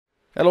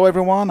Hello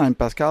everyone, I'm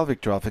Pascal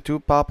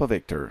VA2PV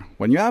Victor.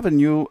 When you have a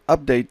new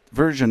update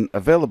version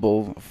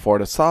available for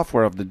the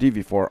software of the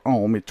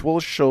DV4home, it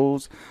will show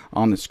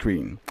on the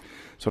screen.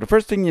 So the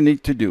first thing you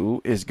need to do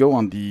is go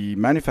on the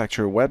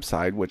manufacturer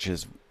website, which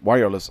is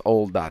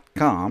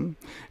wirelessold.com,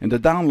 in the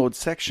download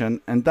section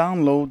and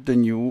download the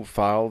new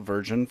file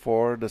version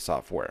for the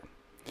software.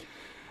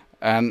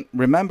 And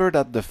remember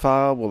that the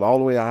file will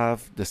always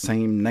have the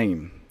same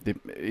name.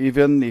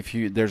 Even if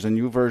there's a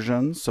new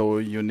version, so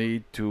you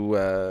need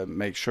to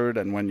make sure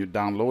that when you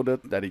download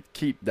it that it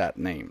keep that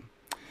name.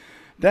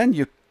 Then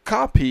you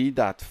copy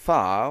that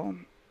file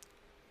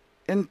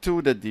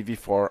into the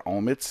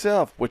DV4home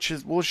itself, which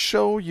will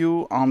show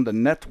you on the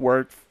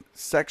network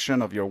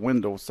section of your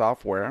Windows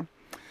software,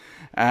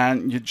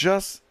 and you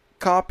just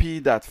copy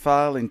that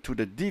file into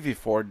the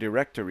DV4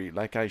 directory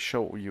like I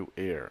show you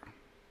here.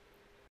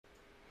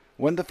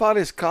 When the file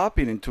is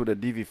copied into the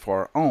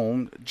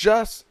DV4home,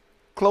 just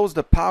close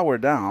the power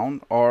down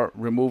or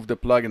remove the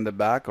plug in the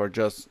back or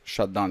just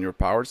shut down your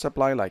power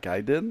supply like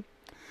I did.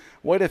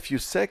 Wait a few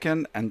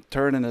seconds and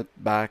turn it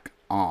back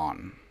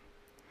on.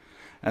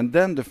 And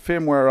then the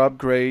firmware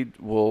upgrade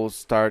will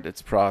start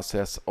its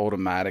process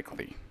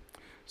automatically.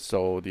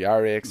 So the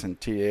RX and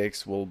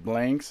TX will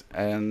blink,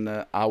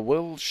 and I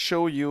will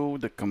show you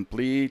the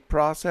complete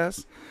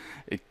process.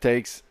 It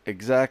takes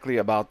exactly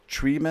about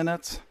 3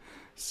 minutes.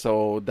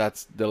 So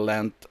that's the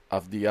length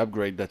of the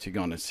upgrade that you're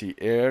going to see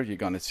here. You're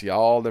going to see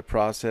all the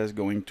process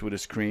going to the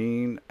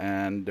screen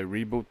and the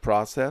reboot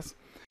process.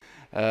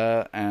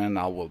 And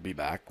I will be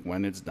back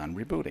when it's done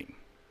rebooting.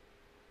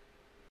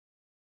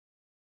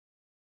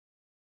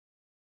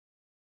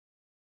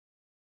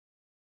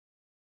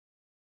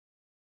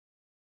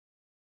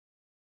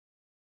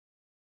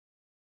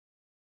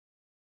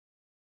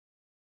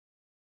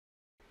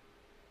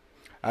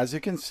 As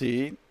you can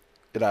see,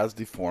 it has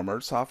the former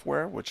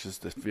software, which is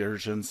the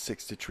version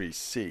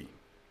 63C.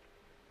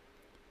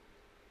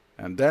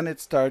 And then it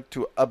starts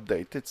to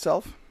update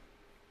itself.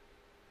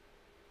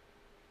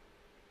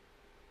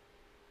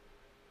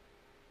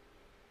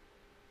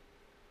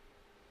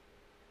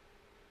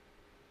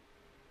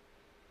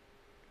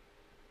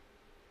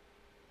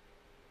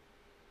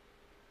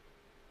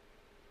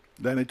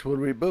 Then it will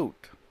reboot.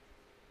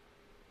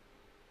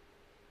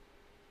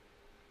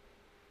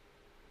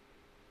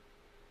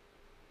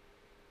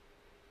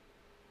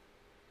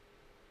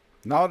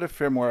 Now the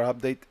firmware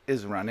update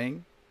is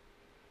running.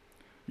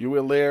 You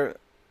will hear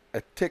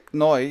a tick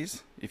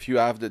noise if you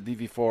have the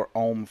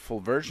DV4home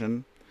full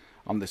version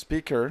on the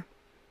speaker,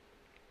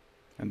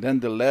 and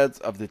then the LEDs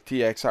of the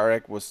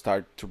TXRX will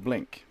start to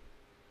blink.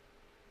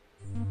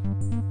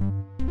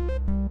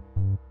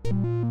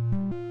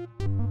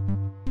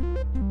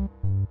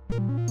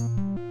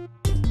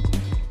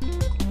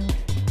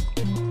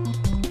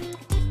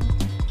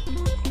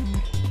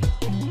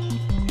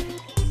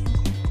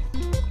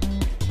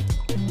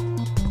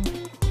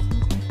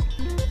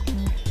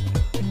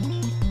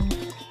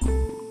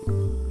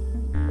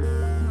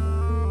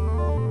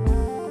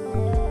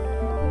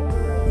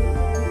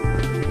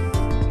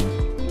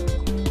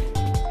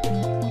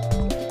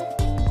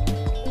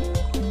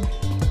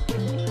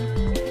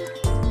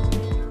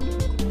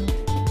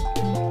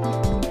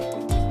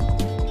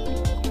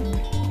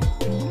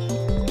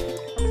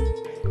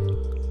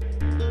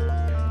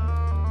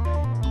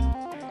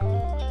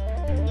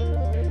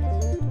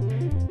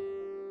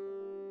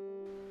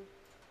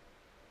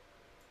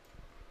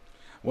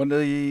 When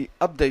the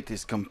update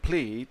is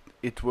complete,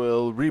 it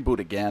will reboot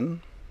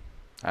again,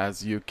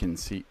 as you can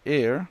see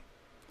here.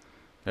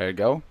 There you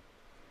go.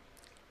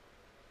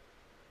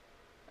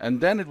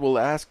 And then it will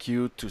ask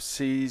you to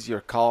seize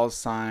your call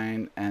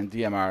sign and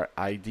DMR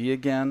ID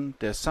again.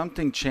 There's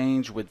something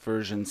changed with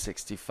version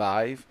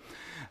 65,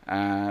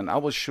 and I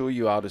will show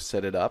you how to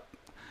set it up.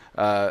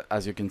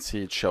 As you can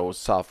see, it shows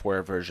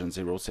software version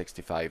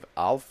 065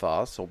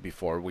 alpha, so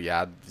before we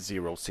add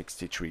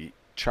 063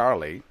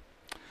 Charlie.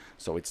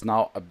 So it's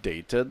now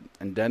updated,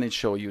 and then it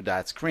shows you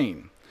that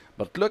screen.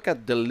 But look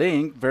at the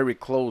link very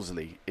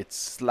closely.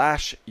 It's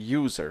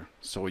 /user.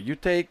 So you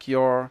take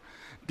your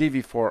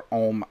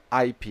DV4home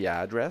IP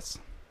address,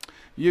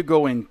 you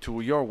go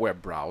into your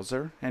web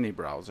browser, any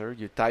browser,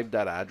 you type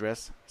that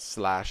address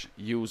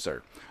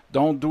 /user.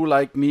 Don't do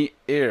like me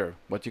here.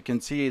 What you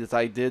can see is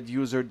I did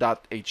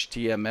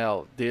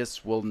user.html.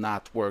 This will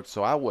not work.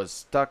 So I was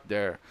stuck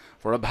there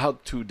for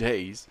about 2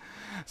 days.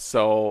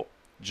 So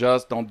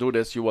just don't do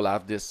this, you will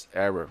have this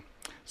error.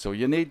 So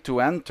you need to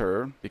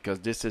enter,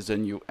 because this is a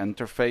new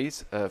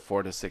interface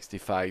for the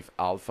 65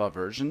 alpha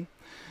version,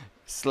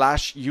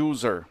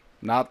 /user,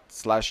 not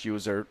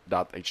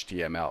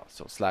 /user.html.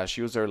 So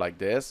 /user like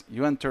this,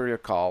 you enter your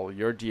call,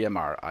 your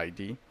DMR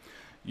ID,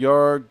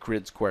 your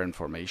grid square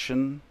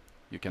information,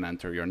 you can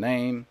enter your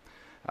name,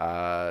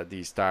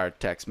 the start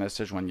text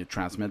message when you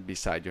transmit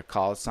beside your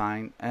call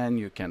sign, and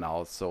you can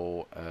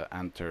also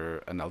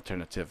enter an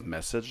alternative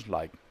message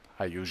like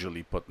I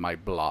usually put my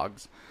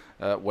blog's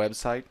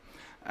website.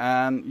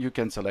 and you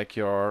can select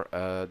your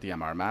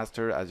DMR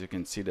master. As you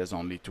can see, there's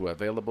only 2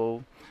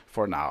 available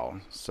for now.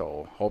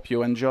 So hope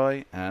you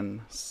enjoy,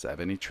 and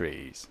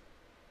 73s.